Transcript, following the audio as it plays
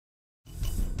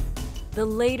The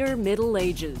later Middle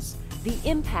Ages, the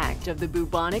impact of the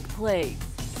bubonic plague.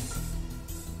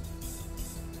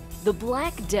 The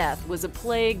Black Death was a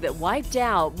plague that wiped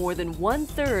out more than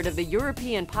 1/3 of the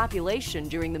European population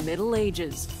during the Middle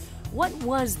Ages. What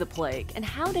was the plague, and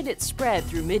how did it spread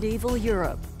through medieval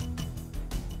Europe?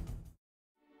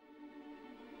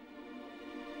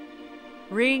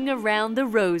 Ring around the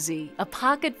rosy, a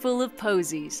pocket full of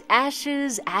posies.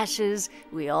 Ashes, ashes,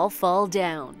 we all fall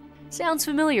down. Sounds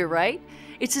familiar, right?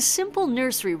 It's a simple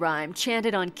nursery rhyme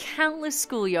chanted on countless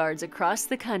schoolyards across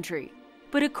the country.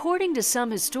 But according to some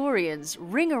historians,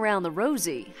 Ring Around the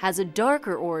Rosy has a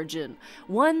darker origin,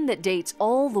 one that dates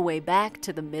all the way back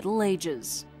to the Middle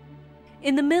Ages.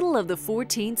 In the middle of the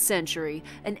 14th century,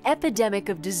 an epidemic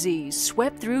of disease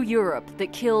swept through Europe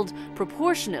that killed,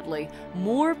 proportionately,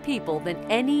 more people than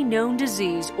any known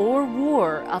disease or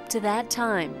war up to that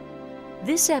time.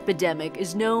 This epidemic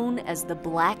is known as the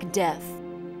Black Death.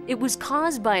 It was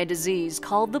caused by a disease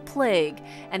called the plague,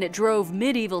 and it drove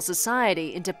medieval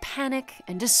society into panic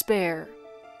and despair.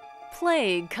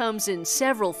 Plague comes in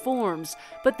several forms,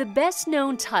 but the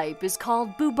best-known type is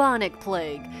called bubonic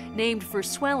plague, named for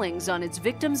swellings on its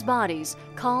victims' bodies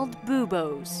called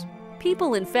buboes.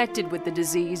 People infected with the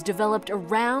disease developed a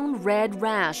round red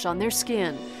rash on their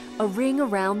skin, a ring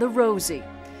around the rosy.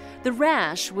 The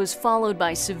rash was followed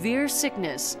by severe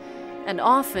sickness, and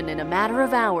often in a matter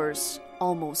of hours,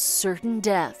 almost certain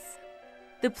death.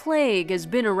 The plague has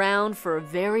been around for a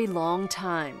very long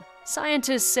time.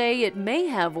 Scientists say it may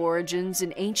have origins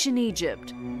in ancient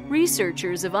Egypt.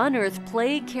 Researchers have unearthed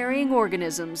plague-carrying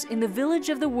organisms in the village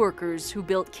of the workers who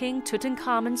built King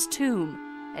Tutankhamun's tomb,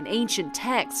 and ancient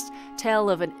texts tell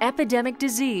of an epidemic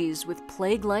disease with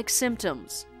plague-like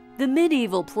symptoms. The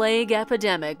medieval plague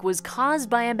epidemic was caused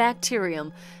by a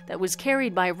bacterium that was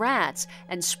carried by rats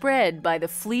and spread by the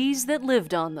fleas that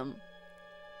lived on them.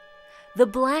 The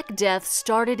Black Death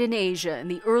started in Asia in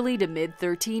the early to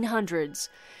mid-1300s.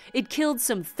 It killed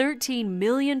some 13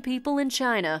 million people in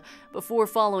China before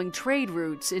following trade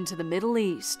routes into the Middle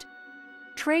East.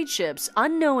 Trade ships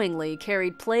unknowingly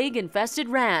carried plague-infested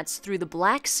rats through the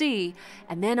Black Sea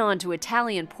and then on to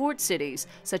Italian port cities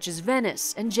such as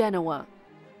Venice and Genoa.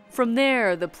 From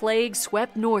there, the plague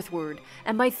swept northward,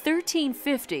 and by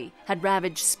 1350 had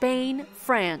ravaged Spain,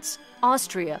 France,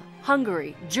 Austria,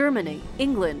 Hungary, Germany,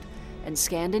 England, and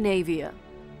Scandinavia.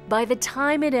 By the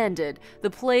time it ended, the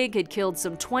plague had killed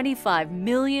some 25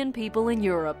 million people in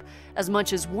Europe, as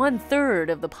much as 1/3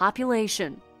 of the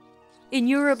population. In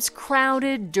Europe's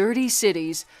crowded, dirty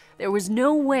cities, there was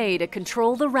no way to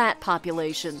control the rat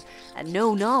population and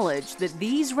no knowledge that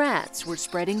these rats were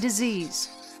spreading disease.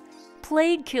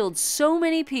 Plague killed so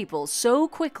many people so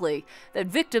quickly that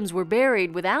victims were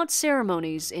buried without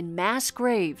ceremonies in mass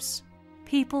graves.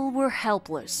 People were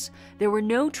helpless. There were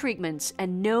no treatments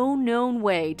and no known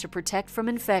way to protect from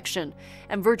infection,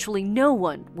 and virtually no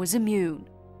one was immune.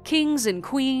 Kings and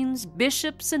queens,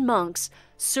 bishops and monks,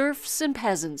 serfs and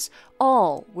peasants,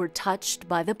 all were touched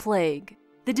by the plague.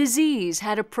 The disease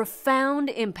had a profound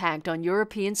impact on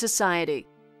European society.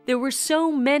 There were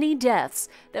so many deaths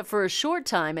that for a short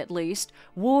time at least,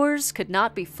 wars could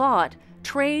not be fought,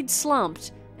 trade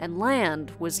slumped, and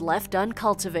land was left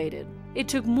uncultivated. It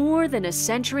took more than a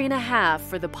century and a half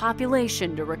for the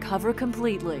population to recover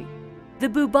completely. The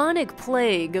bubonic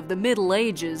plague of the Middle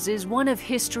Ages is one of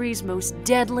history's most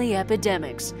deadly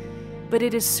epidemics, but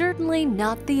it is certainly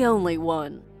not the only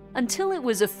one. Until it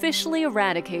was officially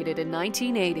eradicated in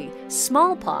 1980,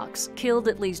 smallpox killed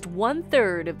at least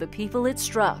 1/3 of the people it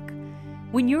struck.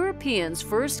 When Europeans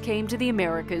first came to the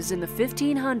Americas in the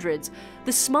 1500s,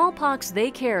 the smallpox they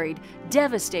carried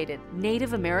devastated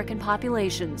Native American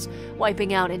populations,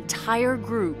 wiping out entire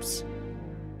groups.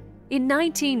 In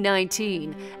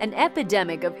 1919, an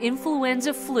epidemic of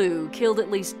influenza flu killed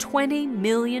at least 20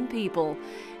 million people,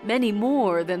 many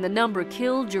more than the number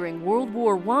killed during World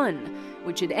War I,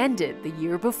 which had ended the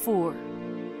year before.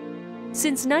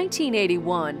 Since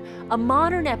 1981, a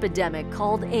modern epidemic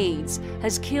called AIDS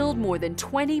has killed more than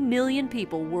 20 million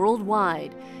people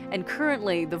worldwide, and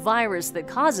currently the virus that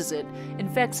causes it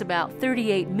infects about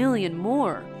 38 million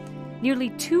more. Nearly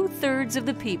 2/3 of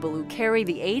the people who carry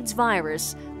the AIDS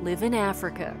virus live in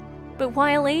Africa. But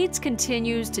while AIDS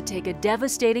continues to take a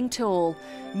devastating toll,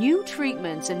 new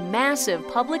treatments and massive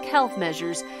public health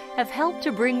measures have helped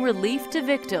to bring relief to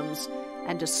victims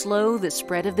and to slow the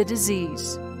spread of the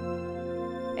disease.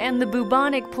 And the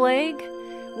bubonic plague?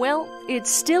 Well, it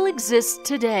still exists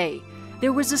today.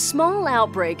 There was a small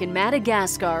outbreak in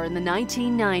Madagascar in the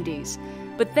 1990s,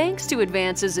 but thanks to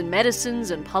advances in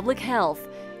medicines and public health,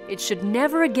 it should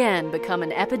never again become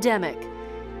an epidemic.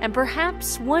 And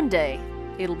perhaps one day,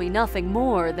 it'll be nothing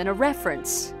more than a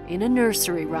reference in a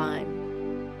nursery rhyme.